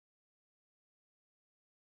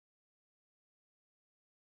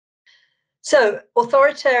So,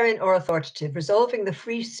 authoritarian or authoritative, resolving the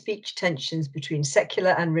free speech tensions between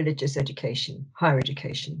secular and religious education, higher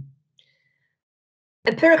education.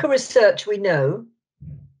 Empirical research, we know,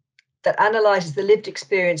 that analyzes the lived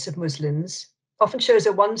experience of Muslims often shows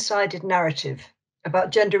a one-sided narrative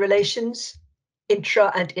about gender relations,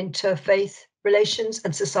 intra and interfaith relations,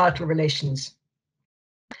 and societal relations.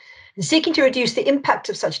 In seeking to reduce the impact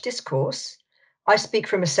of such discourse, I speak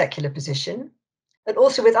from a secular position, and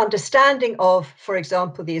also with understanding of, for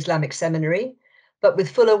example, the Islamic seminary, but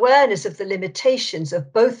with full awareness of the limitations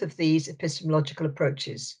of both of these epistemological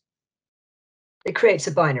approaches. It creates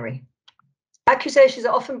a binary. Accusations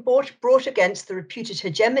are often brought against the reputed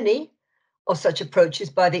hegemony of such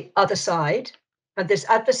approaches by the other side, and this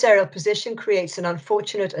adversarial position creates an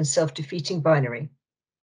unfortunate and self-defeating binary.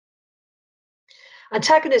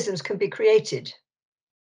 Antagonisms can be created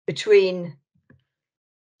between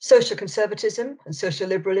social conservatism and social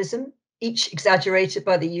liberalism, each exaggerated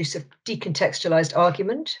by the use of decontextualized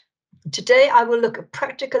argument. Today, I will look at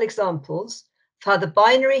practical examples of how the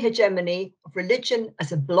binary hegemony of religion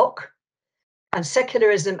as a bloc and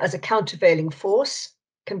secularism as a countervailing force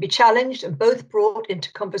can be challenged and both brought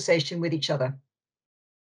into conversation with each other.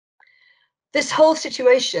 This whole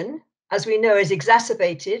situation, as we know, is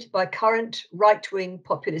exacerbated by current right-wing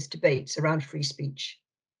populist debates around free speech.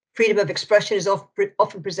 Freedom of expression is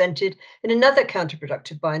often presented in another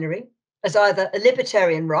counterproductive binary as either a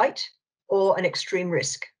libertarian right or an extreme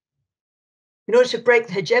risk. In order to break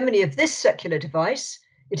the hegemony of this secular device,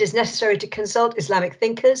 it is necessary to consult Islamic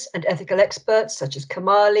thinkers and ethical experts such as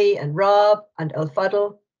Kamali and Raab and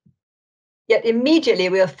Al-Fadl. Yet immediately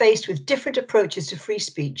we are faced with different approaches to free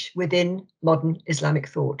speech within modern Islamic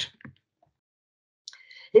thought.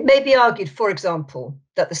 It may be argued, for example,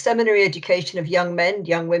 that the seminary education of young men and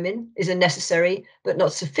young women is a necessary but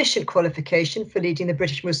not sufficient qualification for leading the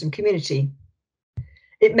British Muslim community.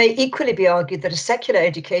 It may equally be argued that a secular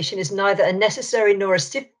education is neither a necessary nor a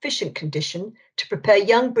sufficient condition to prepare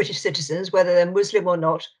young British citizens, whether they're Muslim or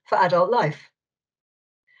not, for adult life.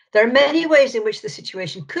 There are many ways in which the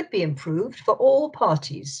situation could be improved for all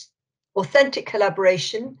parties. Authentic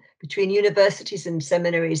collaboration between universities and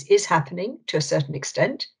seminaries is happening to a certain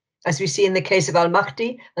extent, as we see in the case of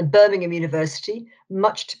Al-Mahdi and Birmingham University,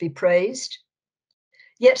 much to be praised.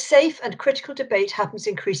 Yet safe and critical debate happens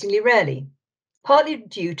increasingly rarely, partly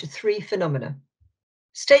due to three phenomena: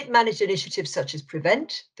 state-managed initiatives such as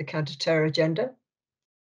Prevent, the counter-terror agenda,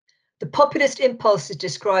 the populist impulses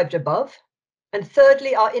described above, and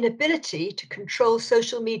thirdly, our inability to control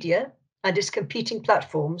social media and its competing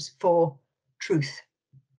platforms for truth.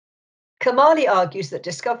 Kamali argues that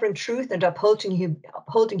discovering truth and upholding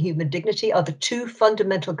human dignity are the two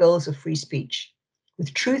fundamental goals of free speech,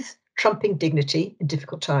 with truth trumping dignity in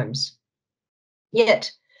difficult times.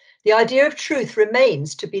 Yet, the idea of truth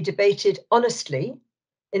remains to be debated honestly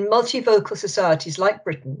in multivocal societies like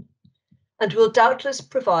Britain, and will doubtless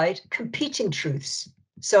provide competing truths.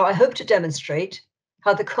 So I hope to demonstrate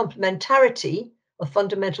how the complementarity of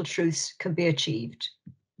fundamental truths can be achieved.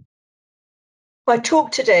 My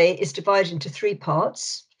talk today is divided into three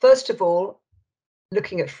parts. First of all,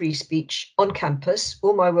 looking at free speech on campus.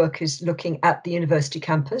 All my work is looking at the university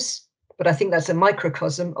campus, but I think that's a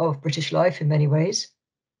microcosm of British life in many ways.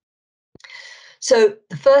 So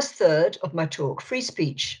the first third of my talk, free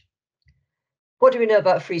speech. What do we know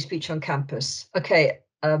about free speech on campus? Okay,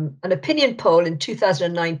 an opinion poll in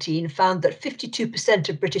 2019 found that 52%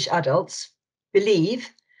 of British adults believe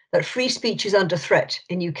that free speech is under threat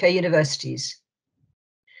in UK universities.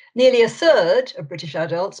 Nearly a third of British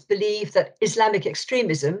adults believe that Islamic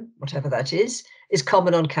extremism, whatever that is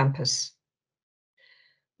common on campus.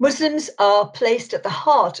 Muslims are placed at the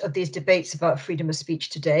heart of these debates about freedom of speech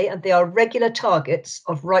today, and they are regular targets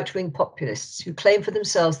of right-wing populists who claim for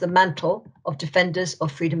themselves the mantle of defenders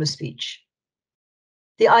of freedom of speech.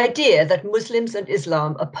 The idea that Muslims and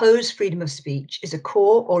Islam oppose freedom of speech is a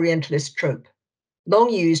core Orientalist trope, long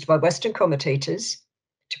used by Western commentators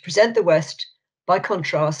to present the West, by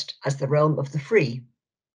contrast, as the realm of the free.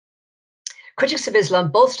 Critics of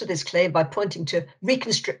Islam bolster this claim by pointing to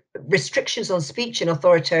restrictions on speech in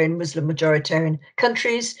authoritarian Muslim majoritarian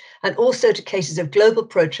countries, and also to cases of global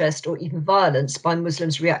protest or even violence by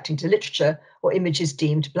Muslims reacting to literature or images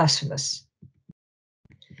deemed blasphemous.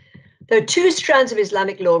 There are two strands of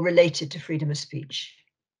Islamic law related to freedom of speech.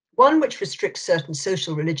 One which restricts certain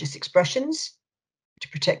social religious expressions to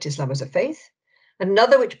protect Islam as a faith, and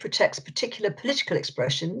another which protects particular political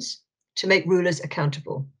expressions to make rulers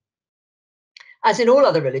accountable. As in all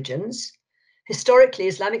other religions, historically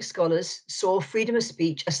Islamic scholars saw freedom of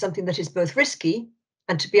speech as something that is both risky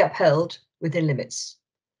and to be upheld within limits.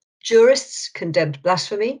 Jurists condemned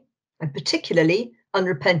blasphemy, and particularly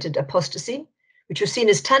unrepentant apostasy, which was seen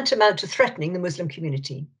as tantamount to threatening the Muslim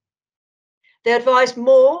community. They advised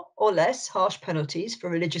more or less harsh penalties for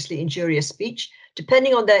religiously injurious speech,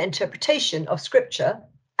 depending on their interpretation of scripture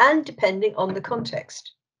and depending on the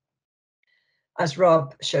context, as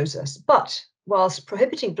Raab shows us. But whilst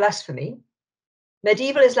prohibiting blasphemy,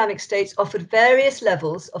 medieval Islamic states offered various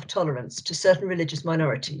levels of tolerance to certain religious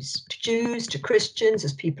minorities, to Jews, to Christians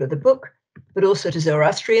as people of the book, but also to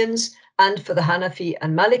Zoroastrians, and for the Hanafi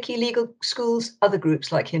and Maliki legal schools, other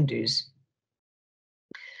groups like Hindus.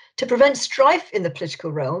 To prevent strife in the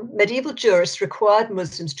political realm, medieval jurists required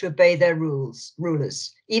Muslims to obey their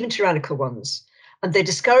rulers, even tyrannical ones, and they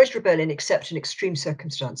discouraged rebellion except in extreme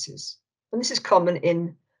circumstances. And this is common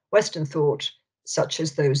in Western thought, such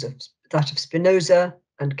as that of Spinoza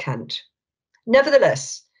and Kant.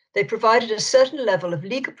 Nevertheless, they provided a certain level of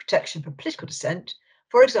legal protection for political dissent,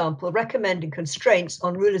 for example, recommending constraints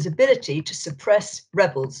on rulers' ability to suppress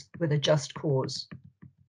rebels with a just cause.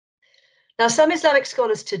 Now, some Islamic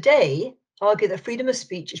scholars today argue that freedom of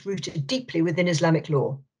speech is rooted deeply within Islamic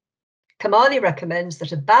law. Kamali recommends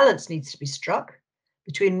that a balance needs to be struck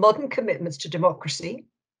between modern commitments to democracy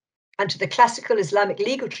and to the classical Islamic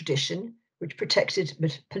legal tradition which protected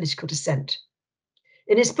political dissent.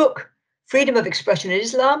 In his book, Freedom of Expression in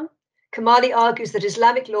Islam, Kamali argues that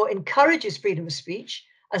Islamic law encourages freedom of speech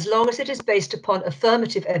as long as it is based upon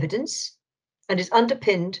affirmative evidence and is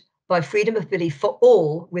underpinned by freedom of belief for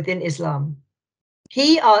all within Islam.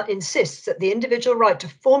 He insists that the individual right to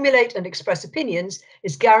formulate and express opinions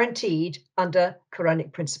is guaranteed under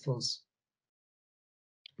Quranic principles.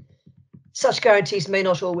 Such guarantees may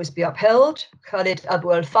not always be upheld. Khalid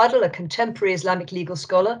Abu al-Fadl, a contemporary Islamic legal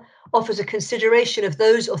scholar, offers a consideration of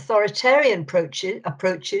those authoritarian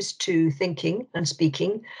approaches to thinking and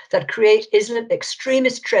speaking that create Islam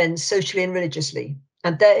extremist trends socially and religiously,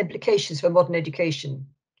 and their implications for modern education.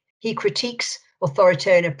 He critiques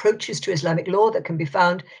authoritarian approaches to Islamic law that can be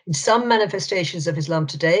found in some manifestations of Islam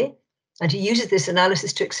today, and he uses this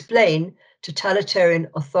analysis to explain totalitarian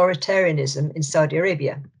authoritarianism in Saudi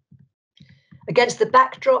Arabia. Against the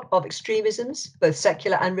backdrop of extremisms, both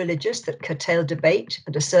secular and religious, that curtail debate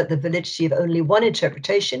and assert the validity of only one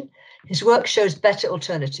interpretation, his work shows better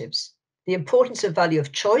alternatives, the importance and value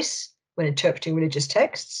of choice when interpreting religious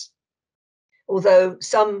texts, although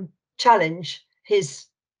some challenge his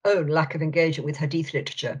own lack of engagement with hadith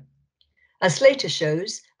literature. As Slater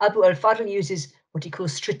shows, Abu al-Fadl uses what he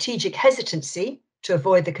calls strategic hesitancy to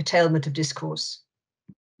avoid the curtailment of discourse.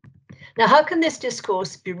 Now, how can this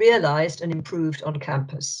discourse be realized and improved on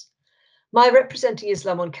campus? My Representing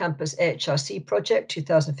Islam on Campus AHRC project,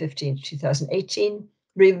 2015 to 2018,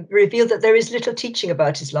 revealed that there is little teaching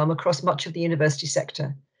about Islam across much of the university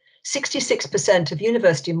sector. 66% of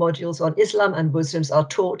university modules on Islam and Muslims are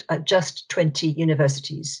taught at just 20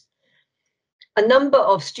 universities. A number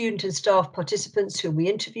of student and staff participants whom we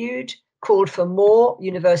interviewed called for more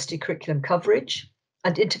university curriculum coverage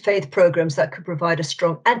and interfaith programs that could provide a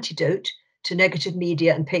strong antidote to negative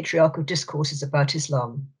media and patriarchal discourses about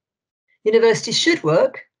Islam. Universities should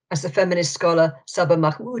work, as the feminist scholar Saba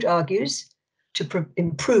Mahmood argues, to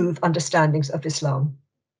improve understandings of Islam.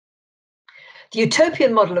 The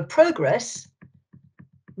utopian model of progress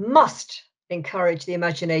must encourage the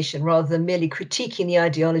imagination rather than merely critiquing the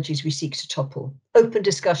ideologies we seek to topple. Open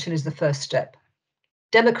discussion is the first step.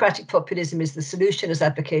 Democratic populism is the solution, as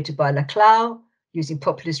advocated by Laclau, using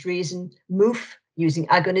populist reason, Mouffe, using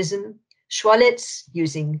agonism, Schwalitz,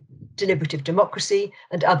 using deliberative democracy,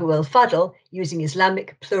 and Abu al-Fadl, using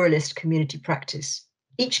Islamic pluralist community practice.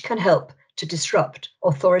 Each can help to disrupt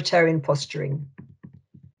authoritarian posturing.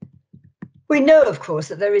 We know, of course,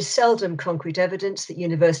 that there is seldom concrete evidence that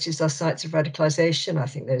universities are sites of radicalization. I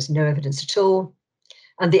think there's no evidence at all.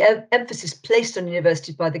 And the emphasis placed on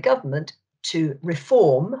universities by the government to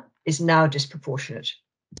reform is now disproportionate.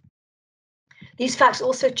 These facts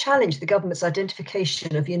also challenge the government's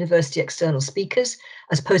identification of university external speakers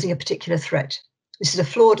as posing a particular threat. This is a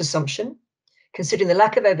flawed assumption, considering the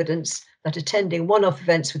lack of evidence that attending one-off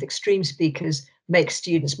events with extreme speakers makes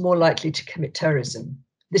students more likely to commit terrorism.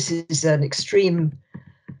 This is an extreme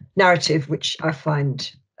narrative which I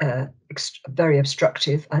find very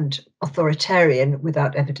obstructive and authoritarian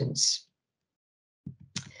without evidence.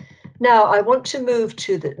 Now, I want to move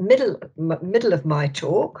to the middle of my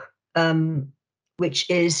talk, which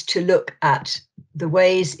is to look at the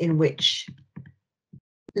ways in which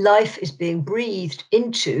life is being breathed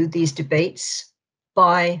into these debates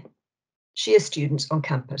by Shia students on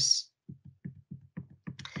campus.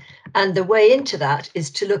 And the way into that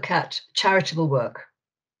is to look at charitable work.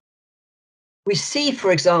 We see,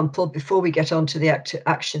 for example, before we get on to the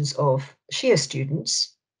actions of Shia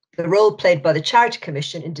students, the role played by the Charity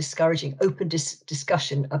Commission in discouraging open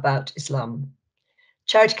discussion about Islam.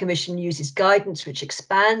 Charity Commission uses guidance which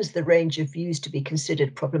expands the range of views to be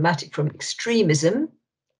considered problematic, from extremism,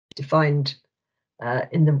 defined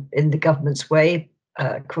in the government's way,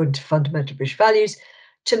 according to fundamental British values,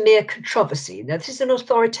 to mere controversy. Now, this is an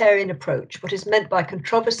authoritarian approach. What is meant by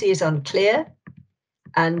controversy is unclear,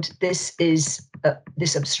 and this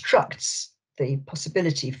obstructs the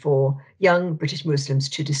possibility for young British Muslims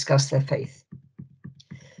to discuss their faith.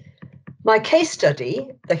 My case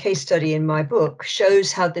study, the case study in my book,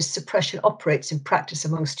 shows how this suppression operates in practice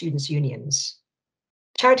among students' unions.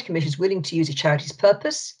 Charity Commission is willing to use a charity's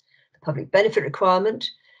purpose, the public benefit requirement,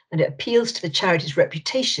 and it appeals to the charity's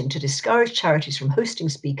reputation to discourage charities from hosting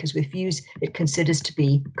speakers with views it considers to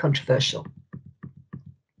be controversial.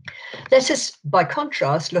 Let us, by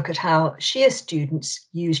contrast, look at how Shia students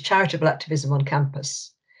use charitable activism on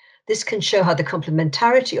campus. This can show how the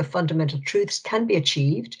complementarity of fundamental truths can be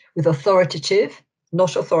achieved with authoritative,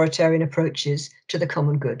 not authoritarian approaches to the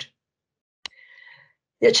common good.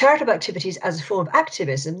 The charitable activities as a form of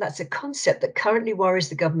activism, that's a concept that currently worries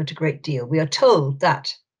the government a great deal. We are told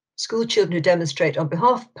that school children who demonstrate on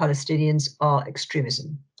behalf of Palestinians are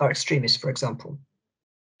extremists, for example.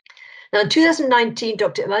 Now, in 2019,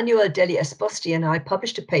 Dr. Emmanuel Deli Esposti and I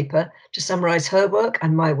published a paper to summarize her work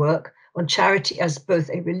and my work on charity as both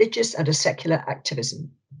a religious and a secular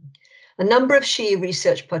activism. A number of Shia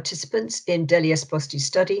research participants in Deli Esposti's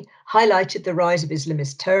study highlighted the rise of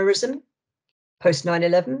Islamist terrorism post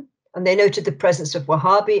 9/11, and they noted the presence of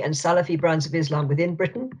Wahhabi and Salafi brands of Islam within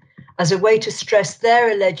Britain as a way to stress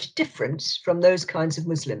their alleged difference from those kinds of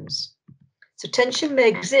Muslims. So tension may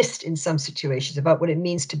exist in some situations about what it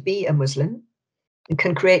means to be a Muslim, and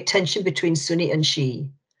can create tension between Sunni and Shia.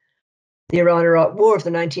 The Iran-Iraq War of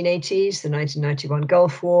the 1980s, the 1991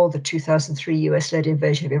 Gulf War, the 2003 US-led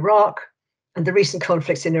invasion of Iraq, and the recent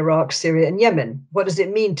conflicts in Iraq, Syria, and Yemen. What does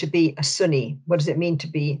it mean to be a Sunni? What does it mean to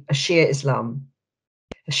be a Shia Islam,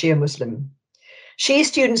 a Shia Muslim? Shia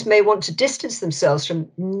students may want to distance themselves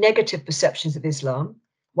from negative perceptions of Islam,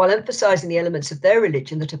 while emphasizing the elements of their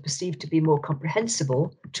religion that are perceived to be more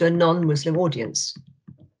comprehensible to a non-Muslim audience.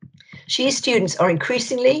 Shia students are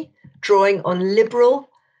increasingly drawing on liberal,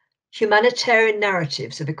 humanitarian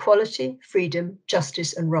narratives of equality, freedom,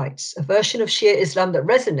 justice, and rights, a version of Shia Islam that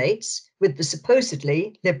resonates with the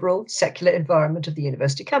supposedly liberal, secular environment of the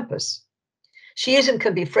university campus. Shiism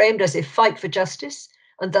can be framed as a fight for justice,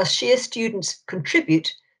 and thus Shia students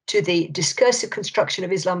contribute to the discursive construction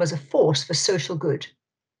of Islam as a force for social good.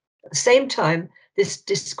 At the same time, this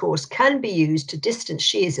discourse can be used to distance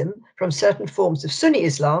Shiism from certain forms of Sunni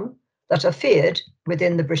Islam that are feared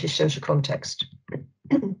within the British social context.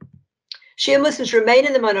 Shia Muslims remain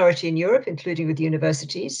in the minority in Europe, including within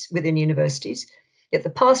universities, yet the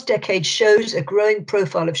past decade shows a growing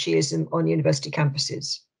profile of Shiism on university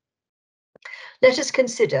campuses. Let us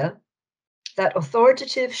consider that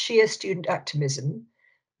authoritative Shia student activism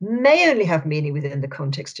may only have meaning within the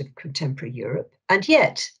context of contemporary Europe, and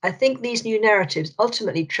yet I think these new narratives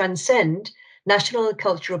ultimately transcend national and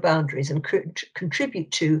cultural boundaries and contribute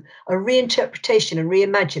to a reinterpretation and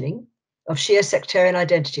reimagining of Shia sectarian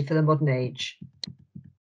identity for the modern age.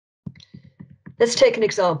 Let's take an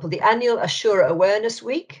example, the annual Ashura Awareness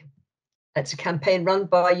Week. That's a campaign run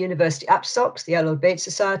by university APSOCs, the Al-Bayt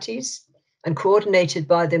Societies, and coordinated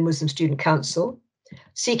by the Muslim Student Council,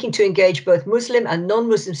 seeking to engage both Muslim and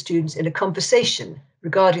non-Muslim students in a conversation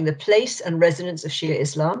regarding the place and resonance of Shia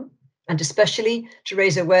Islam, and especially to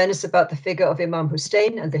raise awareness about the figure of Imam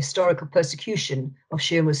Hussein and the historical persecution of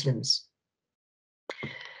Shia Muslims.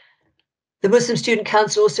 The Muslim Student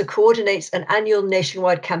Council also coordinates an annual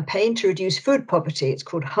nationwide campaign to reduce food poverty. It's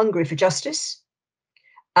called Hungry for Justice,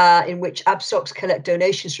 in which APSOCs collect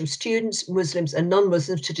donations from students, Muslims, and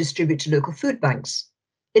non-Muslims to distribute to local food banks.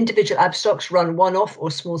 Individual APSOCs run one-off or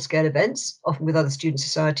small-scale events, often with other student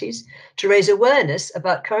societies, to raise awareness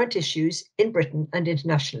about current issues in Britain and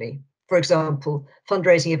internationally. For example,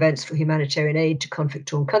 fundraising events for humanitarian aid to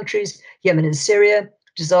conflict-torn countries, Yemen and Syria,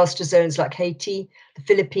 disaster zones like Haiti, the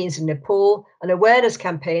Philippines and Nepal, and awareness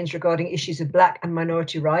campaigns regarding issues of Black and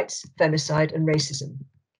minority rights, femicide, and racism.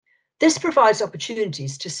 This provides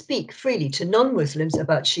opportunities to speak freely to non-Muslims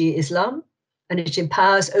about Shia Islam, and it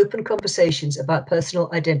empowers open conversations about personal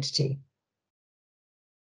identity.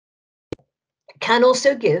 It can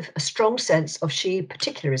also give a strong sense of Shia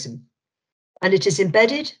particularism, and it is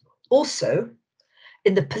embedded also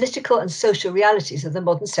in the political and social realities of the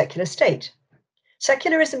modern secular state.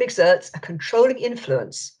 Secularism exerts a controlling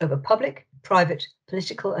influence over public, private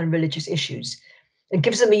political and religious issues, and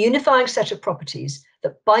gives them a unifying set of properties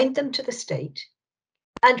that bind them to the state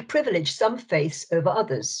and privilege some faiths over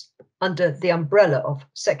others under the umbrella of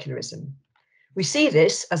secularism. We see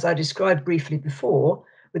this, as I described briefly before,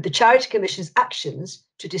 with the Charity Commission's actions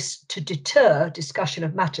to deter discussion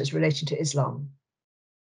of matters relating to Islam.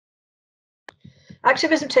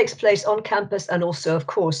 Activism takes place on campus and also, of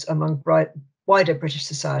course, among wider British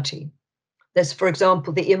society. There's, for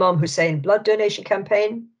example, the Imam Hussein blood donation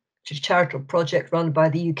campaign, which is a charitable project run by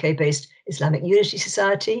the UK-based Islamic Unity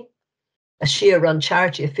Society, a Shia-run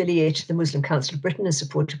charity affiliated to the Muslim Council of Britain and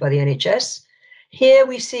supported by the NHS. Here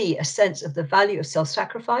we see a sense of the value of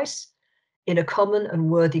self-sacrifice in a common and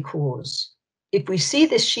worthy cause. If we see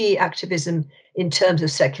this Shia activism in terms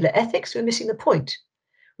of secular ethics, we're missing the point,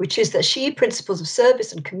 which is that Shia principles of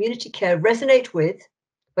service and community care resonate with,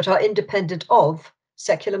 but are independent of,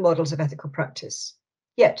 secular models of ethical practice.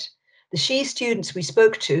 Yet, the Shia students we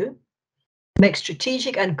spoke to make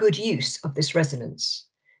strategic and good use of this resonance.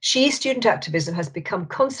 Shia student activism has become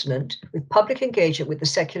consonant with public engagement with the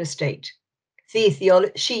secular state.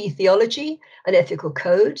 Shia theology and ethical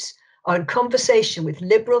codes are in conversation with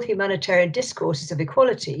liberal humanitarian discourses of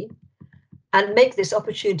equality and make this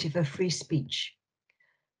opportunity for free speech.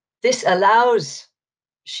 This allows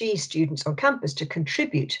Shia students on campus to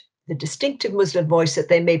contribute the distinctive Muslim voice that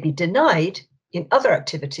they may be denied in other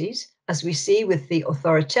activities, as we see with the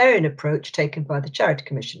authoritarian approach taken by the Charity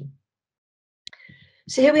Commission.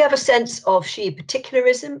 So here we have a sense of Shia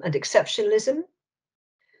particularism and exceptionalism.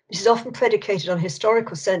 This is often predicated on a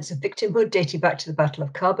historical sense of victimhood dating back to the Battle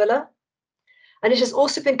of Karbala. And it has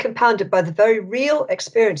also been compounded by the very real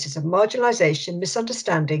experiences of marginalization,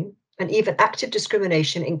 misunderstanding, and even active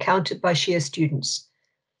discrimination encountered by Shia students,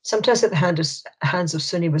 sometimes at the hands of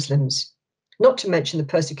Sunni Muslims, not to mention the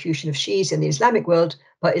persecution of Shias in the Islamic world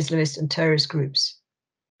by Islamist and terrorist groups.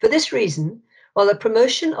 For this reason, while the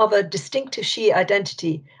promotion of a distinctive Shia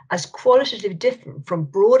identity as qualitatively different from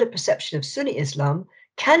broader perception of Sunni Islam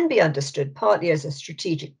can be understood partly as a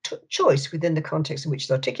strategic choice within the context in which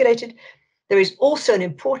it's articulated, there is also an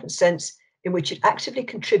important sense in which it actively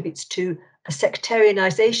contributes to a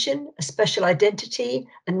sectarianization, a special identity,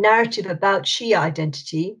 a narrative about Shia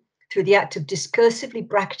identity through the act of discursively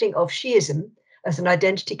bracketing of Shiism as an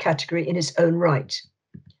identity category in its own right.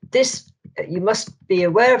 This, you must be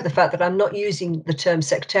aware of the fact that I'm not using the term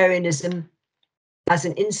sectarianism as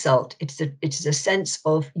an insult. It is a sense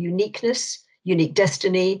of uniqueness, unique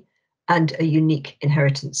destiny, and a unique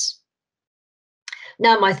inheritance.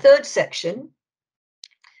 Now, my third section,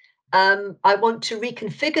 I want to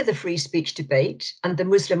reconfigure the free speech debate and the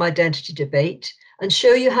Muslim identity debate and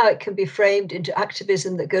show you how it can be framed into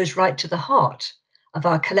activism that goes right to the heart of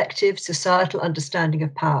our collective societal understanding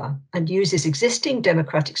of power and uses existing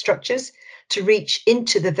democratic structures to reach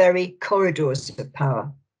into the very corridors of power.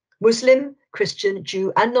 Muslim, Christian,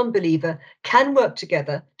 Jew, and non-believer can work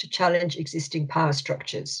together to challenge existing power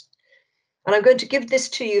structures. And I'm going to give this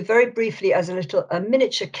to you very briefly as a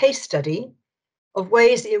miniature case study of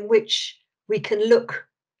ways in which we can look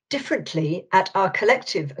differently at our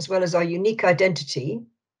collective as well as our unique identity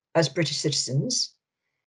as British citizens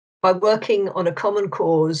by working on a common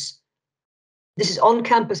cause. This is on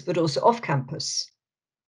campus, but also off campus.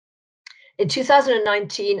 In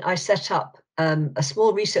 2019, I set up a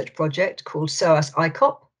small research project called SOAS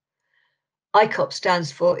ICOP. ICOP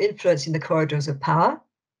stands for Influencing the Corridors of Power.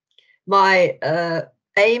 My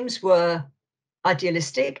aims were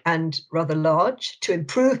idealistic and rather large: to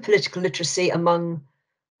improve political literacy among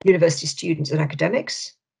university students and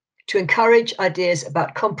academics, to encourage ideas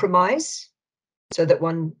about compromise so that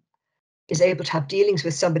one is able to have dealings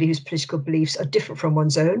with somebody whose political beliefs are different from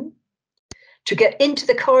one's own, to get into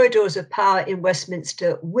the corridors of power in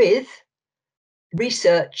Westminster with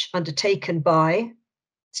research undertaken by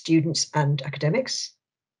students and academics,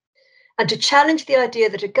 and to challenge the idea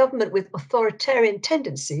that a government with authoritarian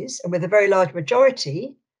tendencies and with a very large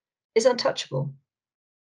majority is untouchable.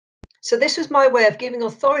 So this was my way of giving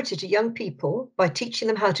authority to young people by teaching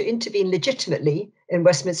them how to intervene legitimately in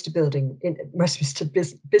Westminster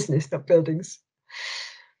business, not buildings.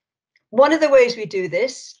 One of the ways we do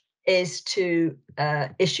this is to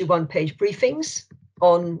issue one-page briefings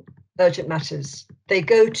on urgent matters. They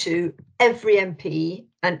go to every MP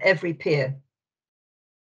and every peer.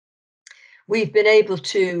 We've been able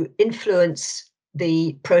to influence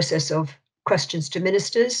the process of questions to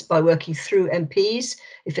ministers by working through MPs.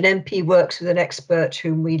 If an MP works with an expert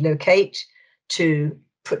whom we locate to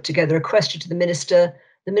put together a question to the minister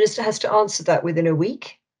has to answer that within a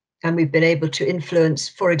week. And we've been able to influence,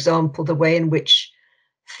 for example, the way in which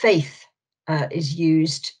faith is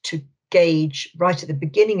used to gauge right at the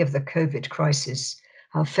beginning of the COVID crisis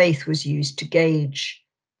how faith was used to gauge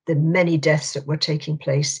the many deaths that were taking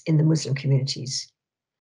place in the Muslim communities.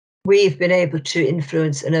 We've been able to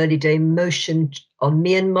influence an early day motion on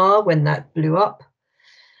Myanmar when that blew up.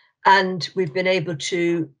 And we've been able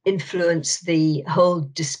to influence the whole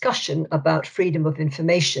discussion about freedom of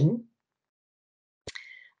information.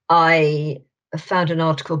 I found an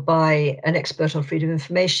article by an expert on freedom of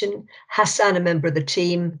information. Hassan, a member of the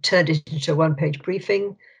team, turned it into a one-page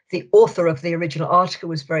briefing. The author of the original article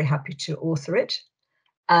was very happy to author it.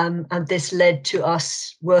 And this led to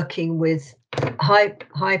us working with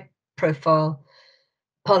high-profile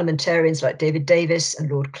parliamentarians like David Davis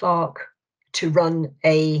and Lord Clark to run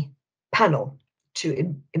a panel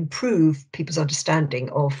to improve people's understanding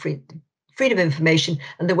of freedom of information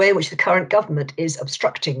and the way in which the current government is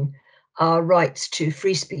obstructing our rights to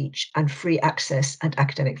free speech and free access and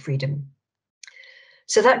academic freedom.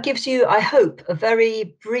 So that gives you, I hope, a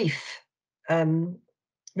very brief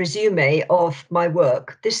resume of my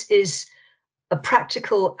work. This is a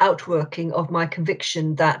practical outworking of my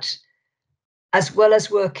conviction that, as well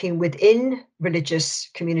as working within religious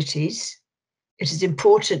communities, it is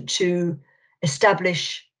important to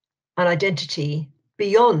establish an identity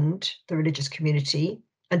beyond the religious community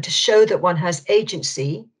and to show that one has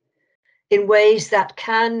agency in ways that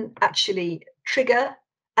can actually trigger,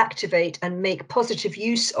 activate, and make positive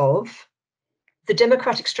use of the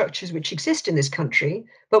democratic structures which exist in this country,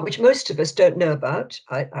 but which most of us don't know about.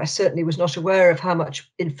 I certainly was not aware of how much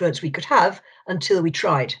influence we could have until we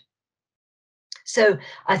tried. So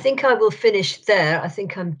I think I will finish there. I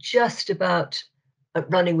think I'm just about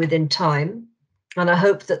running within time, and I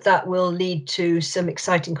hope that that will lead to some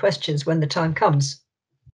exciting questions when the time comes.